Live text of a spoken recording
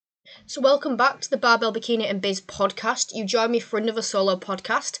So welcome back to the Barbell Bikini and Biz podcast. You join me for another solo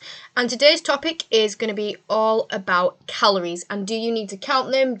podcast, and today's topic is going to be all about calories and do you need to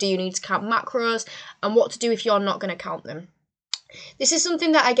count them, do you need to count macros, and what to do if you're not going to count them. This is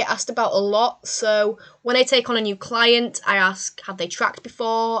something that I get asked about a lot, so when I take on a new client, I ask, have they tracked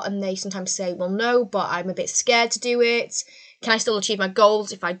before? And they sometimes say, well, no, but I'm a bit scared to do it. Can I still achieve my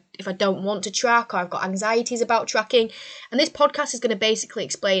goals if I don't want to track, or I've got anxieties about tracking? And this podcast is going to basically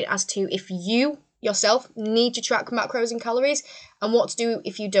explain as to if you yourself need to track macros and calories and what to do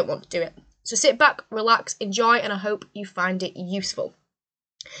if you don't want to do it. So sit back, relax, enjoy, and I hope you find it useful.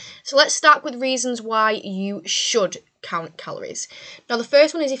 So let's start with reasons why you should count calories. Now, the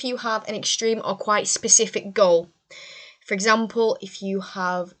first one is if you have an extreme or quite specific goal. For example, if you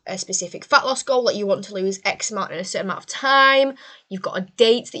have a specific fat loss goal that you want to lose X amount in a certain amount of time, you've got a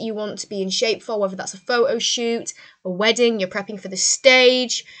date that you want to be in shape for, whether that's a photo shoot, a wedding, you're prepping for the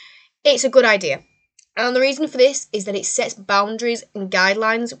stage, it's a good idea. And the reason for this is that it sets boundaries and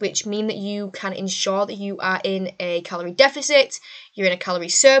guidelines, which mean that you can ensure that you are in a calorie deficit, you're in a calorie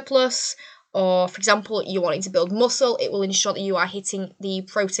surplus, or for example, you're wanting to build muscle. It will ensure that you are hitting the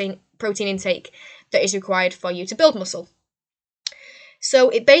protein intake that is required for you to build muscle. So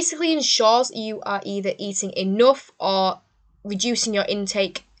it basically ensures that you are either eating enough or reducing your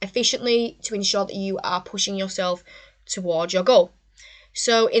intake efficiently to ensure that you are pushing yourself towards your goal.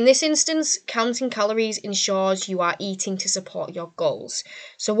 So in this instance, counting calories ensures you are eating to support your goals.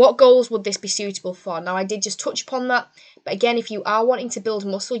 So what goals would this be suitable for? Now, I did just touch upon that, but again, if you are wanting to build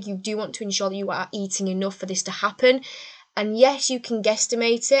muscle, you do want to ensure that you are eating enough for this to happen. And yes, you can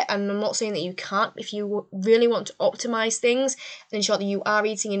guesstimate it, and I'm not saying that you can't. If you really want to optimize things and ensure that you are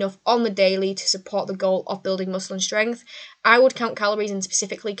eating enough on the daily to support the goal of building muscle and strength, I would count calories and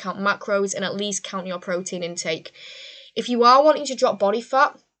specifically count macros and at least count your protein intake. If you are wanting to drop body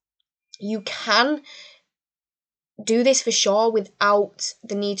fat, you can do this for sure without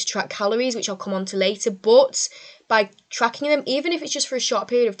the need to track calories, which I'll come on to later, but by tracking them, even if it's just for a short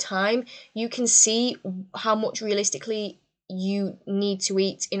period of time, you can see how much realistically you need to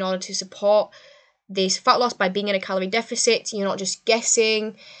eat in order to support this fat loss by being in a calorie deficit. You're not just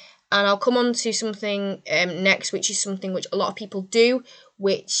guessing. And I'll come on to something next, which is something which a lot of people do,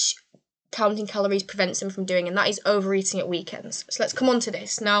 which counting calories prevents them from doing, and that is overeating at weekends. So let's come on to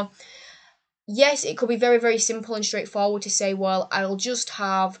this. Now, yes, it could be very, very simple and straightforward to say, well, I'll just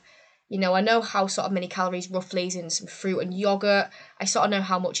have, I know how sort of many calories roughly is in some fruit and yogurt. I sort of know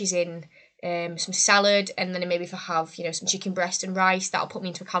how much is in some salad, and then maybe if I have, some chicken breast and rice, that'll put me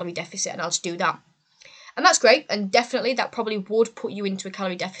into a calorie deficit, and I'll just do that. And that's great, and definitely that probably would put you into a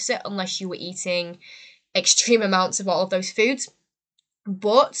calorie deficit unless you were eating extreme amounts of all of those foods.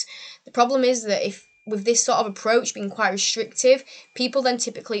 But the problem is that if with this sort of approach being quite restrictive, people then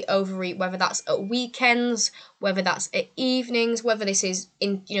typically overeat, whether that's at weekends, whether that's at evenings, whether this is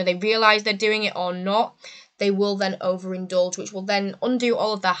they realise they're doing it or not, they will then overindulge, which will then undo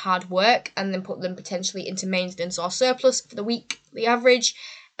all of their hard work and then put them potentially into maintenance or surplus for the week, the average,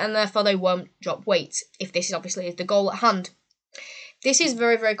 and therefore they won't drop weight, if this is obviously the goal at hand. This is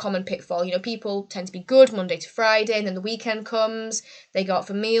very, very common pitfall. People tend to be good Monday to Friday, and then the weekend comes, they go out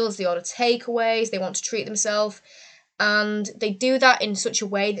for meals, they order takeaways, they want to treat themselves, and they do that in such a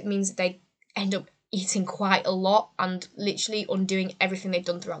way that means that they end up eating quite a lot and literally undoing everything they've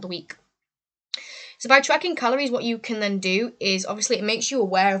done throughout the week. So by tracking calories, what you can then do is, obviously, it makes you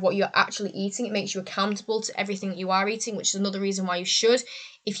aware of what you're actually eating. It makes you accountable to everything that you are eating, which is another reason why you should.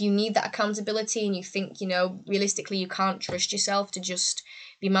 If you need that accountability and you think, realistically you can't trust yourself to just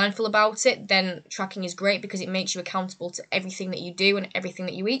be mindful about it, then tracking is great because it makes you accountable to everything that you do and everything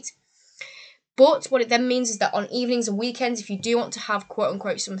that you eat. But what it then means is that on evenings and weekends, if you do want to have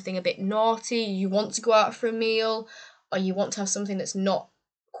quote-unquote something a bit naughty, you want to go out for a meal, or you want to have something that's not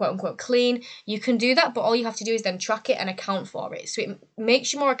quote-unquote clean, you can do that, but all you have to do is then track it and account for it. So it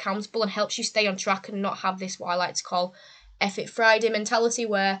makes you more accountable and helps you stay on track and not have this, what I like to call, F it Friday mentality,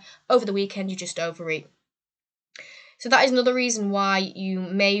 where over the weekend you just overeat. So that is another reason why you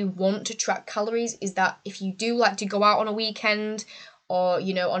may want to track calories, is that if you do like to go out on a weekend or,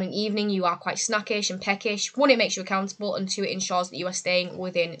 on an evening, you are quite snackish and peckish, one, it makes you accountable, and two, it ensures that you are staying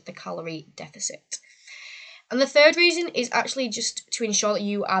within the calorie deficit. And the third reason is actually just to ensure that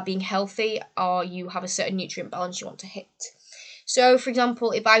you are being healthy or you have a certain nutrient balance you want to hit. So, for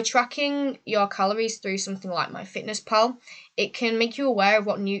example, if by tracking your calories through something like MyFitnessPal, it can make you aware of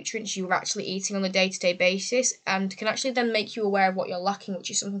what nutrients you're actually eating on a day-to-day basis, and can actually then make you aware of what you're lacking, which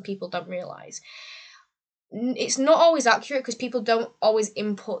is something people don't realise. It's not always accurate because people don't always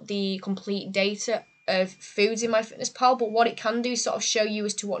input the complete data of foods in MyFitnessPal, but what it can do is sort of show you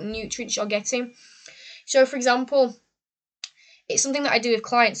as to what nutrients you're getting. So, for example, it's something that I do with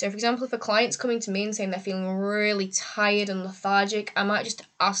clients. So, for example, if a client's coming to me and saying they're feeling really tired and lethargic, I might just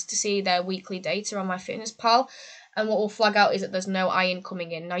ask to see their weekly data on MyFitnessPal, and what will flag out is that there's no iron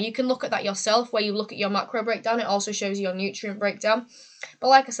coming in. Now, you can look at that yourself, where you look at your macro breakdown. It also shows your nutrient breakdown. But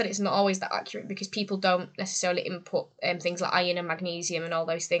like I said, it's not always that accurate because people don't necessarily input things like iron and magnesium and all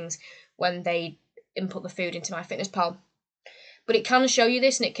those things when they input the food into MyFitnessPal. But it can show you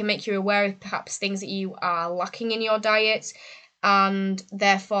this, and it can make you aware of perhaps things that you are lacking in your diet, and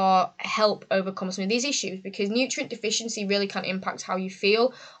therefore help overcome some of these issues, because nutrient deficiency really can impact how you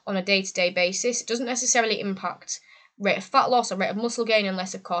feel on a day-to-day basis. It doesn't necessarily impact rate of fat loss or rate of muscle gain,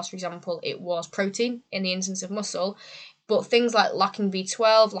 unless, of course, for example, it was protein in the instance of muscle. But things like lacking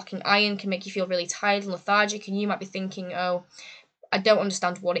B12, lacking iron can make you feel really tired and lethargic, and you might be thinking, oh, I don't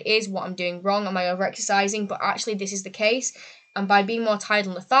understand what it is, what I'm doing wrong, am I over-exercising? But actually this is the case. And by being more tired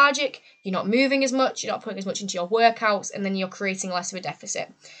and lethargic, you're not moving as much, you're not putting as much into your workouts, and then you're creating less of a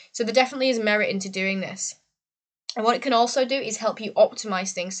deficit. So there definitely is merit into doing this. And what it can also do is help you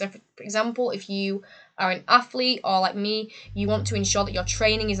optimize things. So, for example, if you are an athlete or like me, you want to ensure that your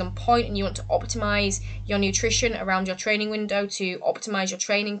training is on point and you want to optimize your nutrition around your training window to optimize your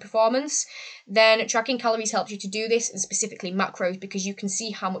training performance, then tracking calories helps you to do this, and specifically macros, because you can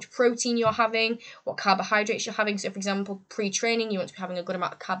see how much protein you're having, what carbohydrates you're having. So, for example, pre-training, you want to be having a good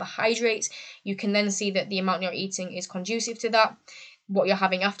amount of carbohydrates. You can then see that the amount you're eating is conducive to that. What you're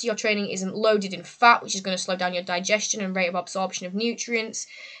having after your training isn't loaded in fat, which is going to slow down your digestion and rate of absorption of nutrients.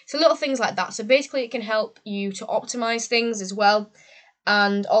 So little things like that. So basically it can help you to optimize things as well,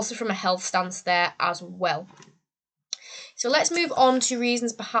 and also from a health stance there as well. So let's move on to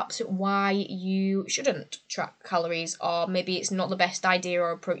reasons perhaps why you shouldn't track calories, or maybe it's not the best idea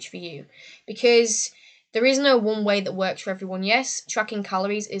or approach for you. Because there is no one way that works for everyone. Yes, tracking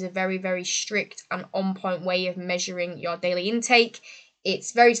calories is a very, very strict and on-point way of measuring your daily intake.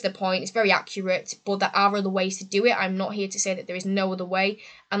 It's very to the point, it's very accurate, but there are other ways to do it. I'm not here to say that there is no other way,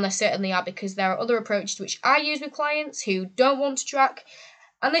 and there certainly are, because there are other approaches which I use with clients who don't want to track,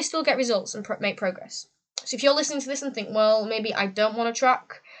 and they still get results and make progress. So if you're listening to this and think, well, maybe I don't want to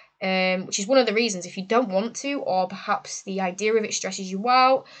track, which is one of the reasons, if you don't want to, or perhaps the idea of it stresses you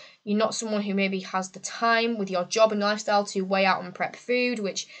out, you're not someone who maybe has the time with your job and lifestyle to weigh out and prep food,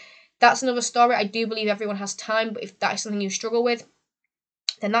 which that's another story. I do believe everyone has time, but if that is something you struggle with,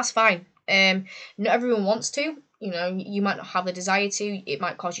 then that's fine. Not everyone wants to. You might not have the desire to. It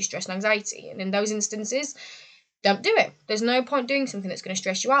might cause you stress and anxiety. And in those instances, don't do it. There's no point doing something that's going to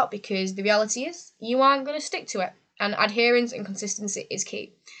stress you out, because the reality is you aren't going to stick to it. And adherence and consistency is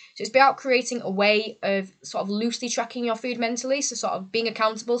key. So it's about creating a way of sort of loosely tracking your food mentally, so sort of being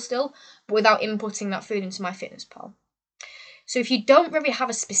accountable still, but without inputting that food into MyFitnessPal. So if you don't really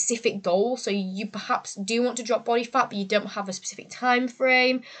have a specific goal, so you perhaps do want to drop body fat, but you don't have a specific time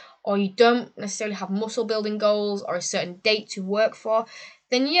frame, or you don't necessarily have muscle building goals or a certain date to work for,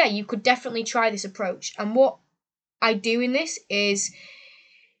 then yeah, you could definitely try this approach. And what I do in this is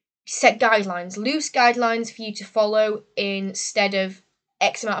set guidelines, loose guidelines for you to follow instead of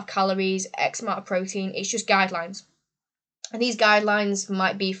X amount of calories, X amount of protein. It's just guidelines. And these guidelines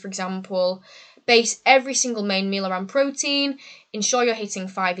might be, for example, base every single main meal around protein, ensure you're hitting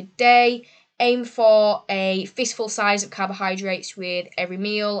 5 a day, aim for a fistful size of carbohydrates with every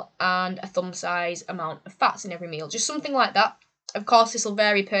meal, and a thumb size amount of fats in every meal. Just something like that. Of course, this will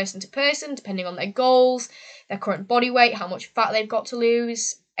vary person to person, depending on their goals, their current body weight, how much fat they've got to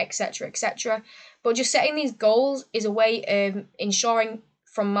lose, etc., etc. But just setting these goals is a way of ensuring,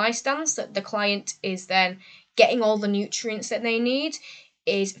 from my stance, that the client is then getting all the nutrients that they need,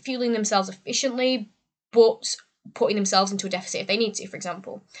 is fueling themselves efficiently, but putting themselves into a deficit if they need to, for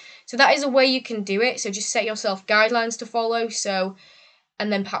example. So that is a way you can do it. So just set yourself guidelines to follow. So,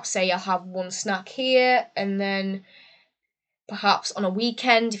 and then perhaps say I'll have one snack here, and then perhaps on a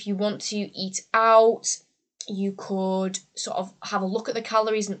weekend, if you want to eat out, you could sort of have a look at the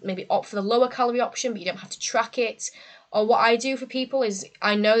calories and maybe opt for the lower calorie option, but you don't have to track it. Or what I do for people is,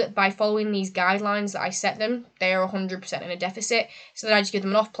 I know that by following these guidelines that I set them, they are 100% in a deficit. So then I just give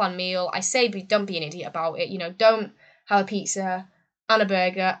them an off-plan meal. I say, but don't be an idiot about it. Don't have a pizza and a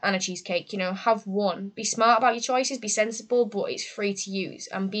burger and a cheesecake. Have one. Be smart about your choices. Be sensible, but it's free to use.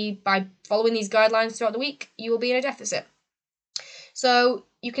 And by following these guidelines throughout the week, you will be in a deficit. So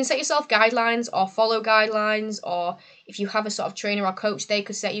you can set yourself guidelines or follow guidelines, or if you have a sort of trainer or coach, they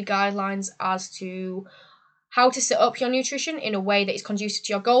could set you guidelines as to how to set up your nutrition in a way that is conducive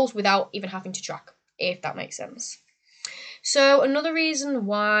to your goals without even having to track, if that makes sense. So another reason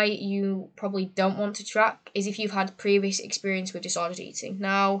why you probably don't want to track is if you've had previous experience with disordered eating.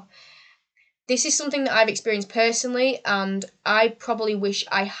 Now, this is something that I've experienced personally, and I probably wish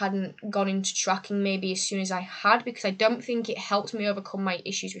I hadn't gone into tracking maybe as soon as I had, because I don't think it helped me overcome my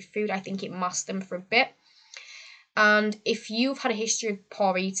issues with food. I think it masked them for a bit. And if you've had a history of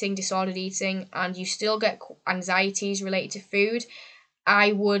poor eating, disordered eating, and you still get anxieties related to food,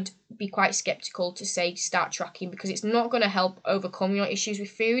 I would be quite skeptical to say start tracking, because it's not going to help overcome your issues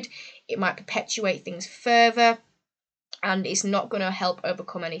with food. It might perpetuate things further, and it's not going to help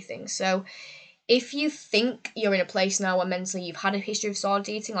overcome anything. So if you think you're in a place now where mentally you've had a history of disordered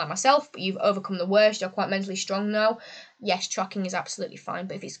eating like myself, but you've overcome the worst, you're quite mentally strong now, yes, tracking is absolutely fine.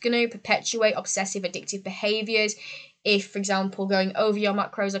 But if it's going to perpetuate obsessive addictive behaviours, if, for example, going over your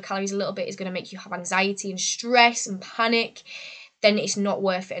macros or calories a little bit is going to make you have anxiety and stress and panic, then it's not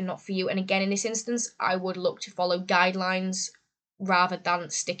worth it and not for you. And again, in this instance, I would look to follow guidelines rather than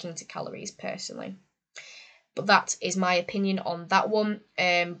sticking to calories personally. But that is my opinion on that one.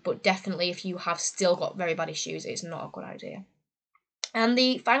 But definitely, if you have still got very bad issues, it's not a good idea. And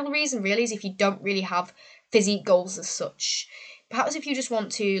the final reason really is if you don't really have physique goals as such. Perhaps if you just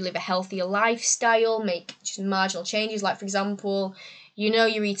want to live a healthier lifestyle, make just marginal changes, like for example,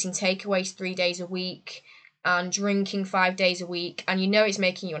 you're eating takeaways 3 days a week and drinking 5 days a week, and it's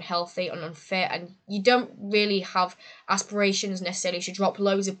making you unhealthy and unfit, and you don't really have aspirations necessarily to drop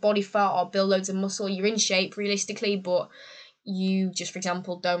loads of body fat or build loads of muscle. You're in shape realistically, but you just, for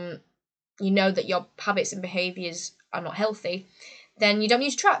example, don't, that your habits and behaviours are not healthy, then you don't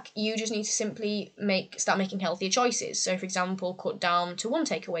need to track. You just need to simply start making healthier choices. So, for example, cut down to 1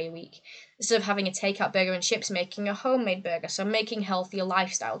 takeaway a week. Instead of having a takeout burger and chips, making a homemade burger. So making healthier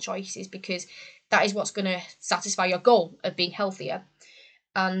lifestyle choices, because that is what's going to satisfy your goal of being healthier.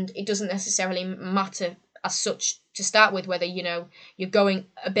 And it doesn't necessarily matter as such to start with whether, you're going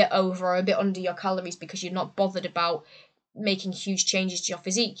a bit over or a bit under your calories because you're not bothered about making huge changes to your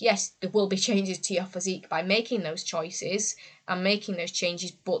physique. Yes, there will be changes to your physique by making those choices and making those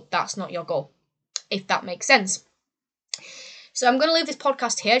changes, but that's not your goal, if that makes sense. So I'm going to leave this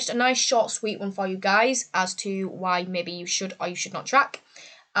podcast here, just a nice short sweet one for you guys as to why maybe you should or you should not track.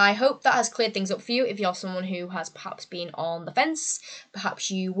 I hope that has cleared things up for you if you're someone who has perhaps been on the fence.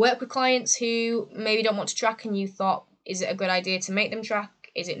 Perhaps you work with clients who maybe don't want to track and you thought, is it a good idea to make them track?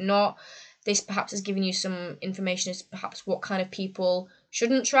 Is it not? This perhaps has given you some information as perhaps what kind of people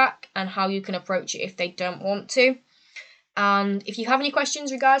shouldn't track and how you can approach it if they don't want to. And if you have any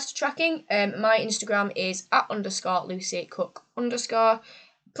questions regards to tracking, my Instagram is @_LucyCook_.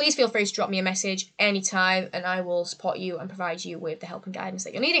 Please feel free to drop me a message anytime and I will support you and provide you with the help and guidance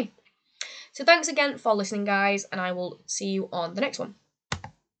that you're needing. So thanks again for listening, guys, and I will see you on the next one.